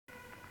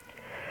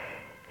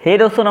हे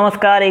दोस्तों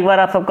नमस्कार। एक बार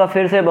आप सबका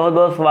फिर से बहुत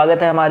बहुत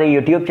स्वागत है हमारे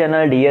YouTube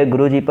चैनल डियर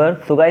गुरुजी पर।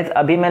 सो गाइस,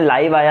 अभी मैं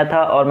लाइव आया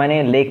था और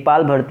मैंने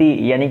लेखपाल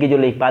भर्ती यानी कि जो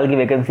लेखपाल की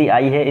वैकेंसी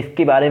आई है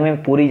इसके बारे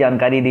में पूरी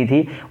जानकारी दी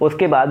थी।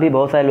 उसके बाद भी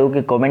बहुत सारे लोगों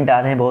के कमेंट आ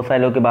रहे हैं, बहुत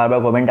सारे लोगों के बार बार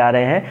कमेंट आ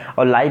रहे हैं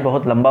और लाइव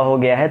बहुत लंबा हो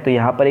गया है, तो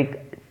यहाँ पर एक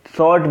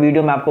शॉर्ट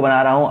वीडियो मैं आपको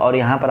बना रहा हूं और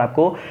यहाँ पर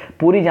आपको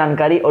पूरी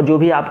जानकारी और जो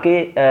भी आपके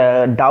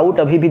डाउट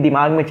अभी भी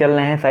दिमाग में चल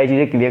रहे हैं सारी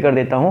चीज़ें क्लियर कर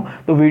देता हूं।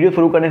 तो वीडियो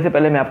शुरू करने से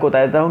पहले मैं आपको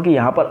बता देता हूं कि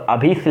यहाँ पर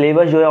अभी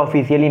सिलेबस जो है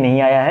ऑफिशियली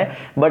नहीं आया है,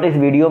 बट इस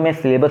वीडियो में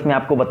सिलेबस में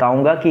आपको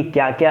बताऊंगा कि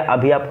क्या क्या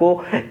अभी आपको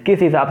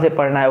किस हिसाब से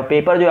पढ़ना है।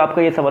 पेपर जो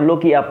आपका ये समझ लो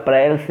कि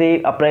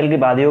अप्रैल के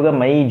बाद ही होगा,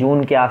 मई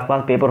जून के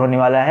आसपास पेपर होने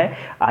वाला है।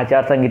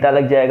 आचार संहिता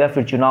लग जाएगा,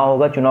 फिर चुनाव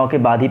होगा, चुनाव के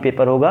बाद ही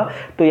पेपर होगा।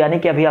 तो यानी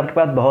कि अभी आपके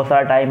पास बहुत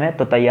सारा टाइम है,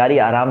 तो तैयारी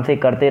आराम से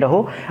करते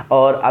रहो।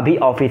 और अभी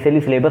ऑफिशियली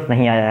सिलेबस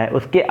नहीं आया है।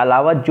 उसके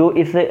अलावा जो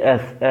इस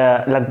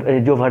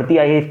जो भर्ती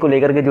आई है इसको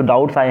लेकर के जो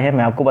डाउट्स आए हैं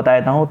मैं आपको बता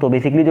देता हूं। तो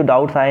बेसिकली जो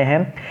डाउट्स आए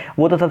हैं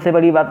वो तो सबसे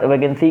बड़ी बात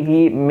वैकेंसी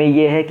की में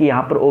ये है कि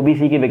यहाँ पर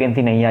ओबीसी की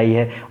वैकेंसी नहीं आई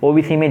है,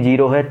 ओबीसी में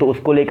 0 है, तो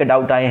उसको लेकर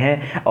डाउट आए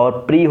हैं। और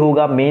प्री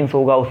होगा, मेंस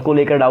होगा, उसको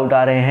लेकर डाउट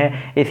आ रहे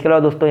हैं। इसके अलावा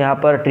दोस्तों यहाँ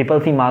पर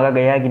CCC मांगा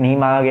गया है कि नहीं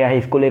मांगा गया है,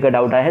 इसको लेकर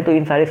डाउट आए हैं। तो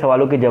इन सारे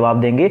सवालों के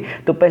जवाब देंगे।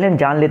 तो पहले हम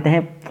जान लेते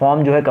हैं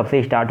फॉर्म जो है कब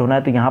से स्टार्ट होना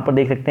है। तो यहाँ पर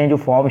देख सकते हैं जो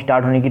फॉर्म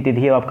स्टार्ट होने की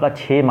तिथि है वो आपका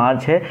 6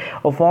 मार्च है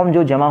और फॉर्म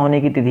जो जमा होने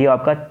की तिथि है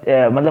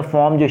आपका मतलब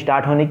फॉर्म जो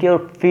स्टार्ट होने की और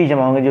फीस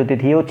जमा होने की जो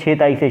तिथि है वो 6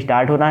 तारीख से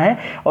स्टार्ट होना है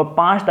और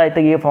 5 तारीख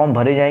तक ये फॉर्म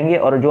भरे जाएंगे।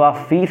 और जो आप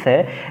फीस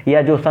है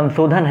या जो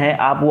संशोधन है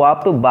आप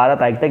 12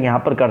 तारीख तक यहाँ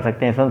पर कर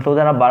सकते हैं।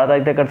 संशोधन आप 12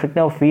 तारीख तक कर सकते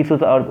हैं और फीस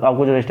और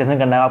आपको जो रजिस्ट्रेशन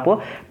करना है आपको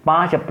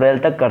 5 अप्रैल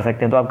तक कर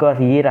सकते हैं। तो आपके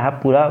पास ये रहा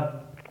पूरा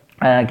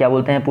क्या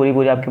बोलते हैं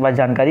पूरी आपके पास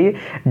जानकारी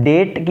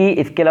डेट की।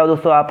 इसके अलावा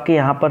दोस्तों आपके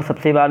यहाँ पर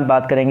सबसे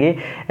बात करेंगे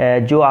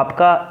जो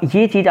आपका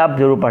ये चीज़ आप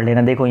जरूर पढ़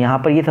लेना। देखो यहाँ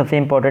पर ये सबसे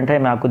इंपॉर्टेंट है,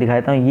 मैं आपको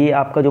दिखाता हूँ। ये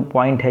आपका जो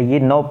पॉइंट है, ये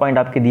 9 पॉइंट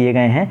आपके दिए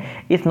गए हैं।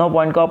 इस 9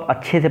 पॉइंट को आप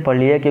अच्छे से पढ़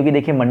लीजिए, क्योंकि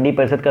देखिए मंडी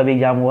परिषद का भी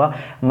एग्जाम हुआ।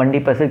 मंडी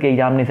परिषद के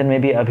एग्जामिनेशन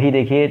में भी अभी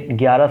देखिए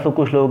 1100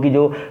 कुछ लोगों की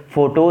जो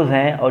फोटोज़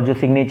हैं और जो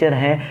सिग्नेचर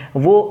हैं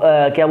वो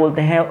क्या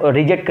बोलते हैं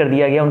रिजेक्ट कर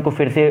दिया गया, उनको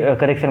फिर से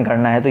करेक्शन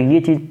करना है। तो ये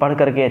चीज़ पढ़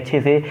करके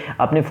अच्छे से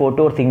अपने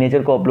फ़ोटो और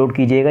सिग्नेचर को अपलोड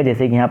कीजिएगा।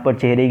 जैसे कि यहाँ पर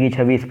चेहरे की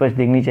छवि स्पष्ट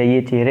दिखनी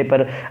चाहिए, चेहरे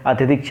पर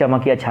अत्यधिक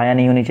चमक या छाया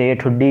नहीं होनी चाहिए,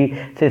 ठुड्डी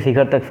से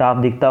शिखर तक साफ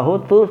दिखता हो।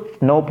 तो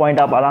 9 पॉइंट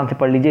आप आराम से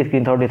पढ़ लीजिए,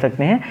 स्क्रीनशॉट ले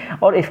सकते हैं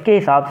और इसके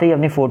हिसाब से ही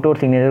अपनी फोटो और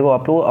सिग्नेचर को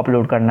आपको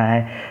अपलोड करना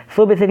है।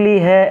 सो बेसिकली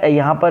है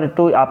यहाँ पर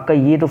तो आपका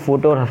ये तो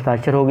फोटो और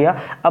हस्ताक्षर हो गया।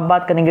 अब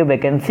बात करेंगे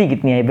वैकेंसी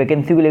कितनी है।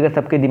 वैकेंसी को लेकर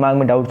सबके दिमाग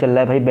में डाउट चल रहा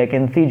है भाई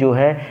वैकेंसी जो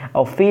है,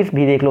 और फीस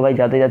भी देख लो भाई,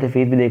 जाते जाते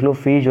फीस भी देख लो।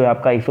 फीस जो है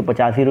आपका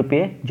 185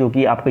 रुपये, जो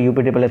कि आपका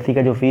UPSSSC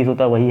का जो फीस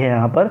होता है वही है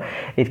यहाँ पर।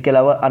 इसके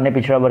अलावा अन्य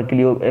पिछड़ा वर्ग के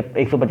लिए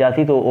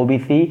 185, तो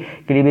ओबीसी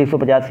के लिए भी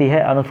 185 है।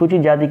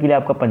 अनुसूचित जाति के लिए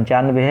आपका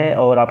 95 है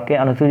और आपके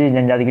अनुसूचित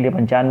जनजाति के लिए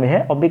 95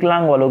 है और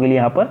विकलांग वालों के लिए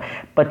यहाँ पर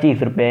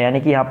 25 रुपये,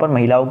 यानी कि यहाँ पर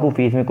महिलाओं को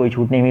फीस में कोई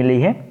छूट नहीं मिल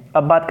रही है।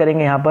 अब बात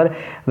करेंगे यहाँ पर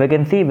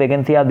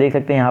वैकेंसी आप देख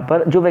सकते हैं यहाँ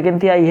पर जो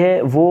वैकेंसी आई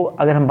है वो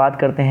अगर हम बात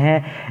करते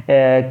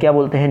हैं क्या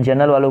बोलते हैं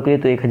जनरल वालों के लिए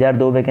तो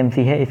 1002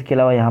 वैकेंसी है। इसके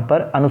अलावा यहाँ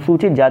पर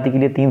अनुसूचित जाति के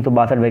लिए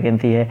 362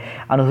 वैकेंसी है,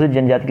 अनुसूचित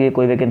जनजाति के लिए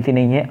कोई वैकेंसी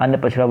नहीं है, अन्य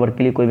पिछड़ा वर्ग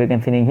के लिए कोई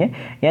वैकेंसी नहीं है,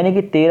 यानी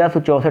कि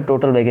 1364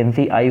 टोटल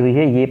वैकेंसी आई हुई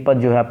है। ये पद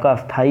जो है आपका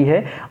अस्थायी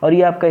है और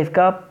ये आपका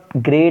इसका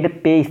ग्रेड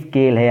पे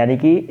स्केल है, यानी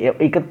कि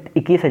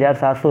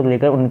 21,700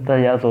 लेकर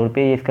 69,100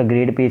 रुपये ये इसका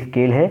ग्रेड पे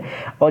स्केल है।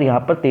 और यहाँ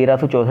पर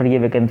 1364 ये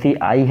वैकेंसी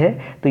आई है।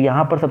 तो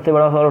यहाँ पर सबसे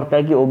बड़ा सवाल उठता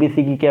है कि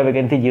ओबीसी की क्या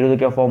वैकेंसी 0, तो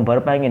क्या फॉर्म भर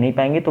पाएंगे नहीं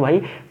पाएंगे। तो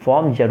भाई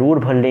फॉर्म जरूर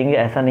भर लेंगे,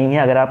 ऐसा नहीं है।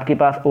 अगर आपके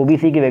पास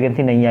ओबीसी की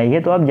वैकेंसी नहीं आई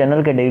है तो आप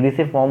जनरल कैटेगरी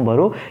से फॉर्म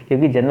भरो,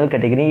 क्योंकि जनरल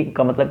कैटेगरी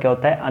का मतलब क्या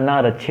होता है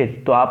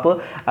अनारक्षित। तो आप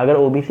अगर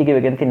ओबीसी की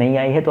वैकेंसी नहीं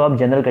आई है तो आप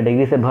जनरल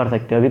कैटेगरी से भर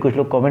सकते हो। अभी कुछ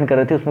लोग कमेंट कर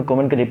रहे थे, उसमें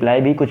कमेंट के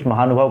रिप्लाई भी कुछ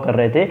महानुभाव कर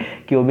रहे थे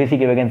कि ओबीसी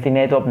की वैकेंसी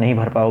नहीं है तो आप नहीं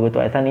भर पाओगे।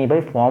 तो ऐसा नहीं भाई,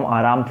 फॉर्म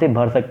आराम से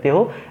भर सकते हो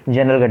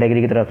जनरल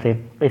कैटेगरी की तरफ से।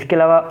 इसके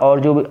अलावा और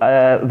जो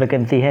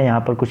वैकेंसी है यहाँ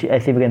पर कुछ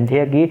ऐसी वैकेंसी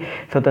है कि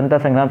स्वतंत्रता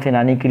संग्राम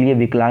सेनानी के लिए,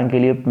 विकलांग के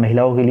लिए,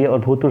 महिलाओं के लिए और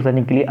भूतपूर्व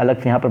सैनिक के लिए अलग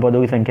से यहाँ पर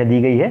पदों की संख्या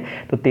दी गई है।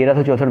 तो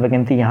 1364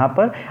 वैकेंसी यहाँ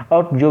पर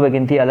और जो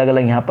वैकेंसी अलग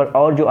अलग यहाँ पर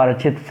और जो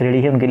आरक्षित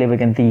श्रेणी है उनके लिए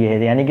वैकेंसी ये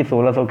है, यानी कि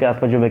 1600 के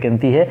आसपास जो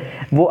वैकेंसी है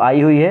वो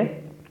आई हुई है।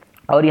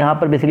 और यहाँ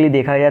पर बेसिकली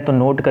देखा गया तो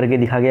नोट करके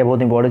दिखा गया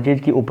बहुत इंपॉर्टेंट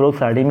चीज़ कि उपरोक्त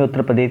सारणी में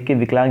उत्तर प्रदेश के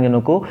विकलांगजनों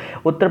को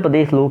उत्तर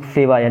प्रदेश लोक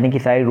सेवा यानी कि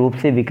शारीरिक रूप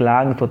से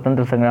विकलांग,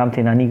 स्वतंत्र संग्राम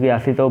सेनानी के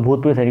आश्रित और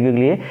भूतपूर्व सैनिकों के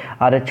लिए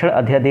आरक्षण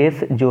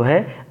अध्यादेश जो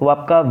है वो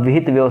आपका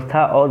विहित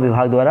व्यवस्था और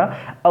विभाग द्वारा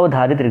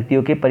अवधारित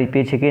रिक्तियों के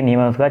परिप्रेक्ष्य के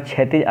नियमानुसार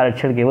क्षैतिज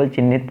आरक्षण केवल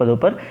चिन्हित पदों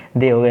पर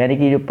दे होगा, यानी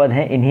कि जो पद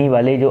हैं इन्हीं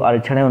वाले जो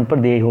आरक्षण है उन पर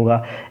दे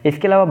होगा।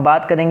 इसके अलावा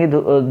बात करेंगे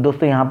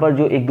दोस्तों यहाँ पर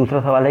जो एक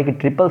दूसरा सवाल है कि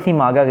CCC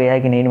मांगा गया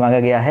है कि नहीं मांगा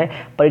गया है,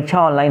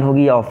 परीक्षा ऑनलाइन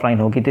होगी या ऑफलाइन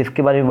होगी। तो इसके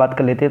इसके बारे में बात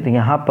कर लेते हैं। तो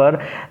यहाँ पर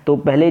तो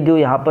पहले जो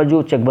यहाँ पर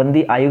जो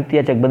चकबंदी आयुक्त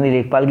या चकबंदी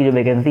लेखपाल की जो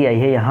वैकेंसी आई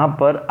है, यहाँ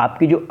पर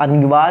आपकी जो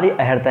अनिवार्य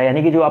अर्हता है,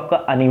 यानी कि जो आपका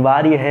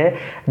अनिवार्य है,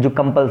 जो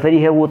कंपलसरी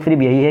है, वो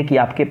सिर्फ यही है कि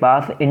आपके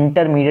पास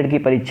इंटरमीडिएट की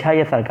परीक्षा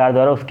या सरकार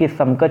द्वारा उसके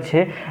समकक्ष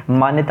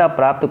मान्यता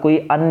प्राप्त कोई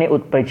अन्य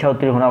परीक्षा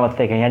उत्तीर्ण होना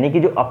आवश्यक है। यानी कि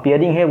जो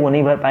अपियरिंग है वो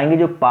नहीं भर पाएंगे,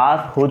 जो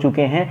पास हो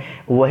चुके हैं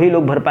वही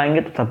लोग भर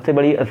पाएंगे। तो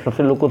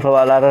सबसे लोग को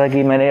सवाल आ रहा था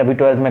कि मैंने अभी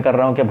 12th में कर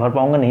रहा हूँ, क्या भर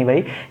पाऊंगा? नहीं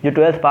भाई, जो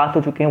 12th पास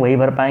हो चुके हैं वही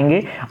भर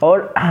पाएंगे।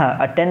 और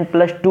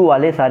 10+2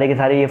 वाले सारे के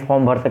सारे ये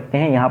फॉर्म भर सकते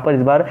हैं। यहाँ पर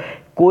इस बार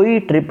कोई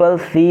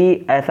CCC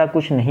ऐसा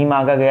कुछ नहीं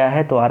मांगा गया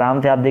है, तो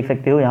आराम से आप देख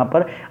सकते हो। यहाँ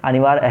पर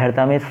अनिवार्य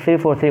अर्हता में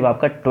सिर्फ और सिर्फ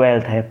आपका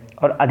 12th है।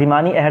 और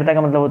अधिमानी अर्हता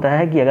का मतलब होता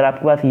है कि अगर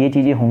आपके पास ये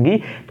चीज़ें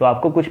होंगी तो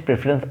आपको कुछ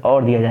प्रेफरेंस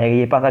और दिया जाएगा।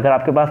 ये पास अगर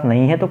आपके पास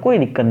नहीं है तो कोई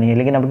दिक्कत नहीं है,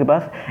 लेकिन आपके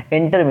पास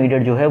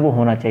इंटरमीडिएट जो है वो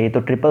होना चाहिए।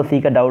 तो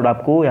CCC का डाउट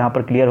आपको यहाँ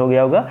पर क्लियर हो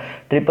गया होगा।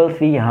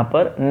 CCC यहाँ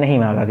पर नहीं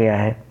मांगा गया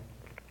है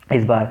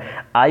इस बार।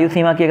 आयु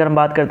सीमा की अगर हम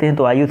बात करते हैं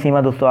तो आयु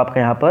सीमा दोस्तों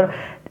आपका यहाँ पर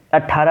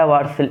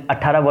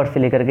 18 वर्ष से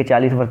लेकर के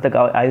 40 वर्ष तक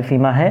आयु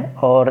सीमा है।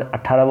 और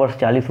 18 वर्ष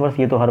 40 वर्ष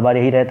ये तो हर बार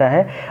यही रहता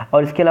है।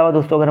 और इसके अलावा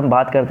दोस्तों अगर हम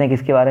बात करते हैं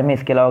किसके बारे में,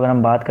 इसके अलावा अगर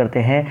हम बात करते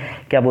हैं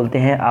क्या बोलते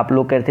हैं, आप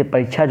लोग कहते हैं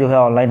परीक्षा जो है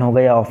ऑनलाइन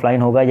होगा या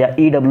ऑफलाइन होगा, या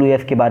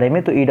EWS के बारे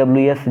में। तो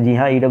EWS, जी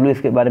हाँ, EWS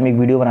के बारे में एक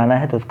वीडियो बनाना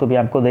है, तो उसको भी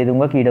आपको दे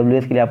दूंगा कि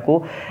EWS के लिए आपको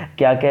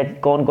क्या क्या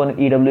कौन कौन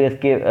EWS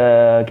के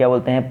क्या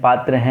बोलते हैं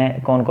पात्र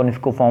हैं, कौन कौन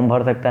इसको फॉर्म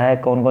भर सकता है,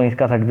 कौन कौन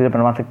इसका सर्टिफिकेट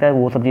बनवा सकता है,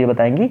 वो सब चीज़ें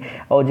बताएंगी।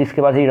 और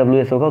जिसके पास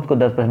EWS होगा उसको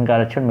 10% का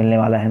आरक्षण मिलने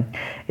वाला है।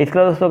 इसके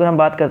अलावा दोस्तों अगर हम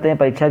बात करते हैं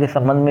परीक्षा के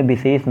संबंध में,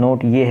 विशेष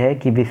नोट ये है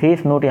कि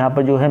विशेष नोट यहाँ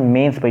पर जो है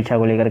मेंस परीक्षा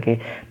को लेकर के,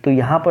 तो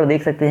यहाँ पर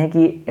देख सकते हैं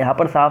कि यहाँ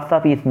पर साफ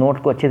साफ इस नोट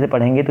को अच्छे से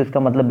पढ़ेंगे तो इसका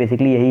मतलब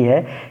बेसिकली यही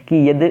है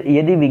कि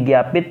यदि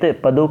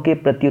विज्ञापित पदों के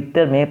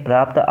प्रत्युत्तर में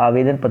प्राप्त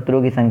आवेदन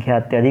पत्रों की संख्या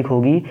अत्यधिक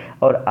होगी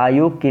और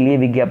आयोग के लिए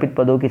विज्ञापित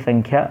पदों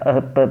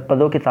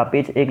के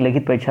सापेक्ष एक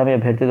लिखित परीक्षा में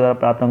अभ्यर्थी द्वारा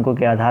प्राप्त अंकों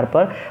के आधार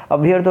पर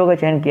अभ्यर्थियों का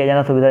चयन किया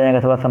जाना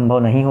सुविधाजनक अथवा संभव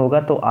नहीं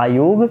होगा, तो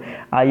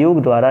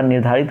आयोग द्वारा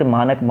निर्धारित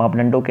मानक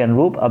मापदंडों के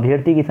अनुरूप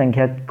अभ्यर्थी की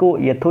संख्या को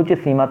यथोचित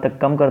सीमा तक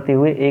कम करते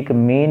हुए एक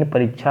मेन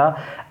परीक्षा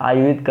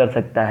आयोजित कर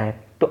सकता है।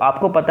 तो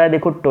आपको पता है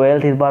देखो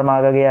 12th इस बार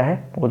मांगा गया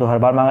है, वो तो हर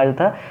बार मांगा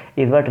जाता है,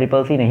 इस बार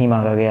CCC नहीं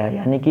मांगा गया है।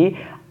 यानी कि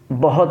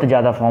बहुत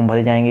ज़्यादा फॉर्म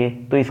भरे जाएंगे,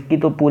 तो इसकी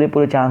तो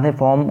पूरे चांस है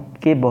फॉर्म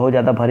के बहुत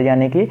ज़्यादा भरे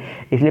जाने के।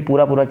 इसलिए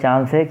पूरा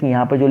चांस है कि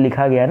यहाँ पर जो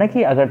लिखा गया है ना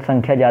कि अगर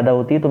संख्या ज़्यादा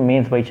होती है तो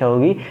मेंस परीक्षा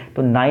होगी,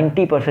 तो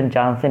 90%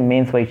 चांस है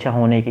मेंस परीक्षा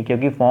होने की,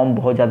 क्योंकि फॉर्म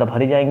बहुत ज़्यादा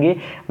भरे जाएंगे,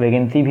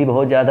 वैकेंसी भी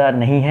बहुत ज़्यादा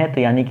नहीं है,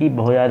 तो यानी कि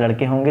बहुत ज़्यादा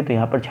लड़के होंगे, तो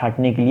यहाँ पर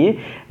छांटने के लिए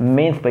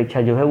मेंस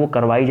परीक्षा जो है वो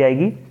करवाई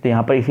जाएगी। तो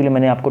यहाँ पर इसीलिए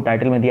मैंने आपको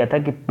टाइटल में दिया था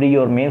कि प्री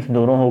और मेंस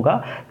दोनों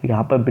होगा, तो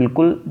यहाँ पर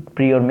बिल्कुल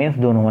प्री और मेंस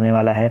दोनों होने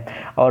वाला है।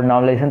 और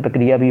नॉमिनेशन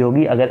प्रक्रिया भी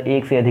होगी अगर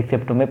एक से अधिक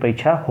शिफ्टों में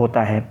परीक्षा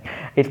होता है।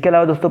 इसके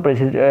अलावा दोस्तों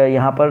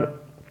यहाँ पर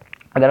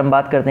अगर हम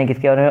बात करते हैं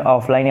किसके बारे में,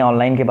 ऑफलाइन या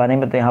ऑनलाइन के बारे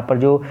में, तो यहाँ पर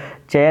जो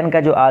चयन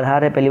का जो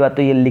आधार है, पहली बात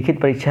तो ये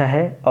लिखित परीक्षा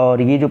है,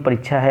 और ये जो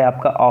परीक्षा है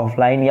आपका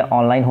ऑफलाइन या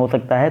ऑनलाइन हो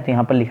सकता है। तो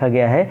यहाँ पर लिखा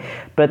गया है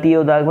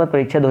प्रतियोगात्मक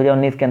परीक्षा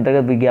 2019 के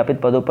अंतर्गत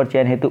विज्ञापित पदों पर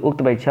चयन हेतु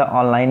उक्त परीक्षा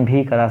ऑनलाइन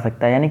भी करा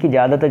सकता है। यानी कि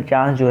ज़्यादातर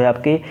चांस जो है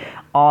आपके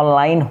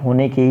ऑनलाइन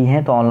होने के ही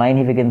हैं, तो ऑनलाइन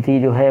ही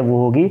वैकेंसी जो है वो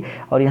होगी।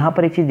 और यहाँ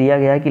पर एक चीज़ दिया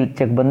गया है कि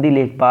चकबंदी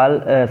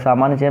लेखपाल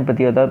सामान्य चयन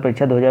प्रतियोगिता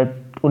परीक्षा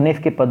 2019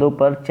 के पदों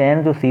पर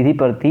चयन जो सीधी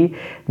भर्ती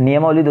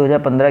नियमावली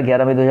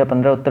 2015-11 में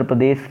 2015 उत्तर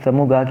प्रदेश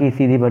समूह ग की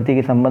सीधी भर्ती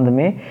के संबंध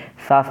में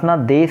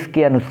शासनादेश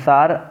के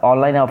अनुसार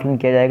ऑनलाइन ऑफलाइन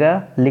किया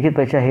जाएगा। लिखित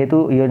परीक्षा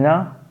हेतु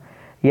योजना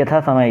यथा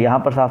समय, यहाँ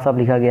पर साफ साफ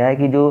लिखा गया है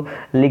कि जो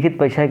लिखित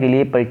परीक्षा के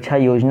लिए परीक्षा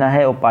योजना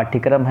है और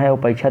पाठ्यक्रम है और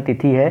परीक्षा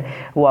तिथि है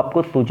वो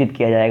आपको सूचित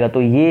किया जाएगा।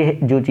 तो ये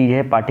जो चीज़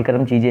है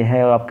पाठ्यक्रम चीज़ें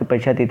हैं और आपकी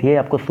परीक्षा तिथि है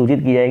आपको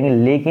सूचित की जाएंगी।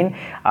 लेकिन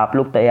आप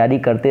लोग तैयारी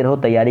करते रहो।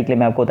 तैयारी के लिए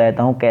मैं आपको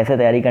बताता हूँ कैसे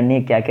तैयारी करनी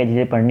है, क्या क्या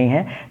चीज़ें पढ़नी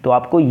है। तो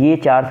आपको ये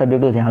 4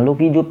 सब्जेक्ट को ध्यान लो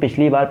कि जो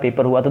पिछली बार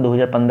पेपर हुआ था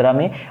 2015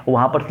 में,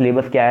 वहाँ पर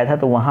सिलेबस क्या आया था,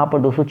 तो वहाँ पर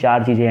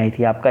 204 चीज़ें आई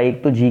थी। आपका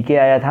एक तो GK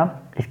आया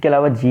था, इसके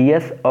अलावा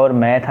GS और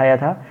मैथ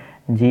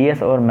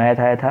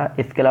आया था,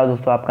 इसके अलावा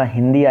दोस्तों आपका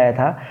हिंदी आया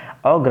था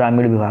और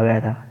ग्रामीण विभाग आया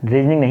था।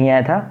 रीजनिंग नहीं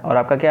आया था और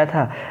आपका क्या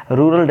था,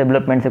 रूरल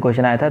डेवलपमेंट से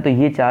क्वेश्चन आया था। तो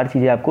ये 4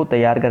 चीज़ें आपको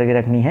तैयार करके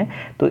रखनी है।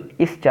 तो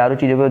इस चारों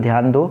चीज़ों पर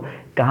ध्यान दो।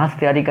 कहाँ से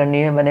तैयारी करनी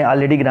है, मैंने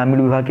ऑलरेडी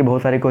ग्रामीण विभाग के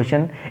बहुत सारे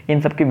क्वेश्चन,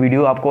 इन सब की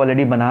वीडियो आपको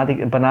ऑलरेडी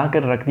बना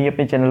कर रखनी है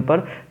अपने चैनल पर।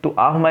 तो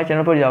आप हमारे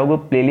चैनल पर जाओगे,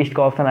 प्लेलिस्ट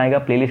का ऑप्शन आएगा,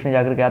 प्लेलिस्ट में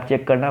जाकर के आप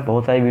चेक करना,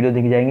 बहुत सारे वीडियो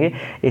दिख जाएंगे।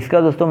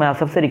 इसका दोस्तों मैं आप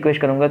सबसे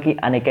रिक्वेस्ट करूँगा कि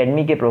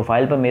अनअकैडमी के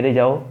प्रोफाइल पर मेरे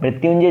जाओ,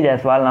 मृत्युंजय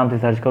जायसवाल नाम से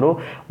सर्च करो,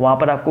 वहाँ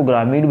पर आपको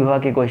ग्रामीण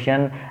विभाग के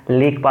क्वेश्चन,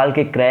 लेखपाल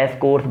के क्रैश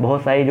कोर्स,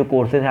 बहुत सारे जो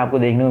कोर्सेज हैं आपको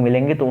देखने को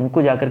मिलेंगे। तो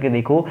उनको जाकर के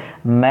देखो,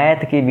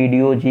 मैथ के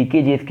वीडियो,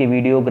 GK GS के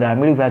वीडियो,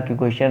 ग्रामीण विभाग के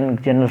क्वेश्चन,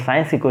 जनरल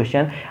साइंस के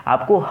क्वेश्चन,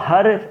 आपको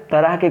हर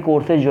तरह के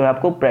कोर्सेज जो है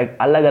आपको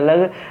अलग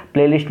अलग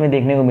प्लेलिस्ट में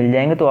देखने को मिल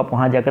जाएंगे। तो आप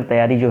वहां जाकर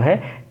तैयारी जो है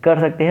कर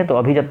सकते हैं। तो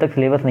अभी जब तक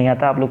सिलेबस नहीं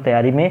आता आप लोग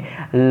तैयारी में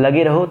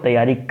लगे रहो,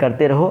 तैयारी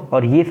करते रहो।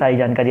 और ये सारी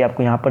जानकारी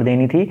आपको यहाँ पर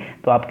देनी थी।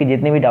 तो आपके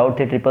जितने भी डाउट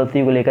थे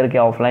CCC को लेकर के,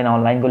 ऑफलाइन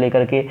ऑनलाइन को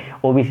लेकर के,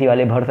 OBC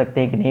वाले भर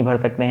सकते हैं कि नहीं भर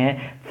सकते हैं,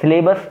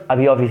 सिलेबस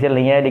अभी ऑफिशियल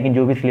नहीं है, लेकिन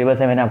जो भी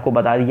सिलेबस है मैंने आपको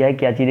बता दिया है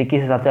क्या चीज़ें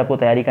किस हिसाब से आपको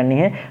तैयारी करनी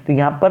है। तो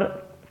यहाँ पर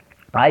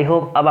आई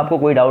होप अब आपको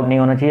कोई डाउट नहीं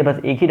होना चाहिए। बस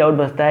एक ही डाउट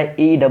बचता है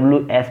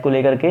EWS को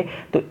लेकर के।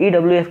 तो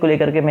EWS को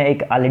लेकर के मैं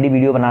एक ऑलरेडी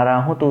वीडियो बना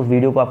रहा हूं, तो उस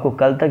वीडियो को आपको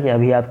कल तक या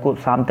अभी आपको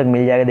शाम तक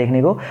मिल जाएगा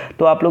देखने को।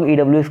 तो आप लोग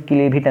EWS के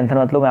लिए भी टेंशन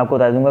मत लो, मैं आपको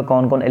बता दूंगा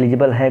कौन कौन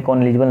एलिजिबल है,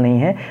 कौन एलिजिबल नहीं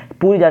है,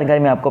 पूरी जानकारी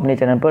मैं आपको अपने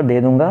चैनल पर दे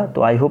दूंगा।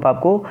 तो आई होप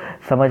आपको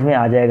समझ में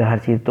आ जाएगा हर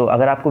चीज़। तो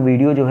अगर आपको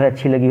वीडियो जो है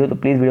अच्छी लगी हो तो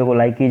प्लीज़ वीडियो को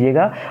लाइक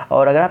कीजिएगा,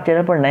 और अगर आप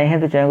चैनल पर नए हैं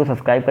तो चैनल को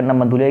सब्सक्राइब करना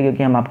मत भूलिएगा,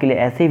 क्योंकि हम आपके लिए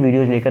ऐसे ही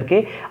वीडियोज़ लेकर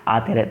के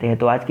आते रहते हैं।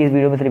 तो आज की इस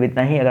वीडियो में सिर्फ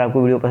इतना ही। अगर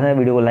आपको वीडियो पसंद है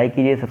वीडियो को लाइक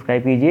कीजिए,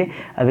 सब्सक्राइब कीजिए।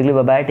 अभी के लिए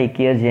बाय बाय, टेक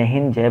केयर, जय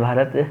हिंद, जय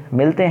भारत।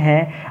 मिलते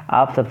हैं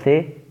आप सबसे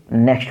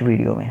नेक्स्ट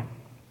वीडियो में।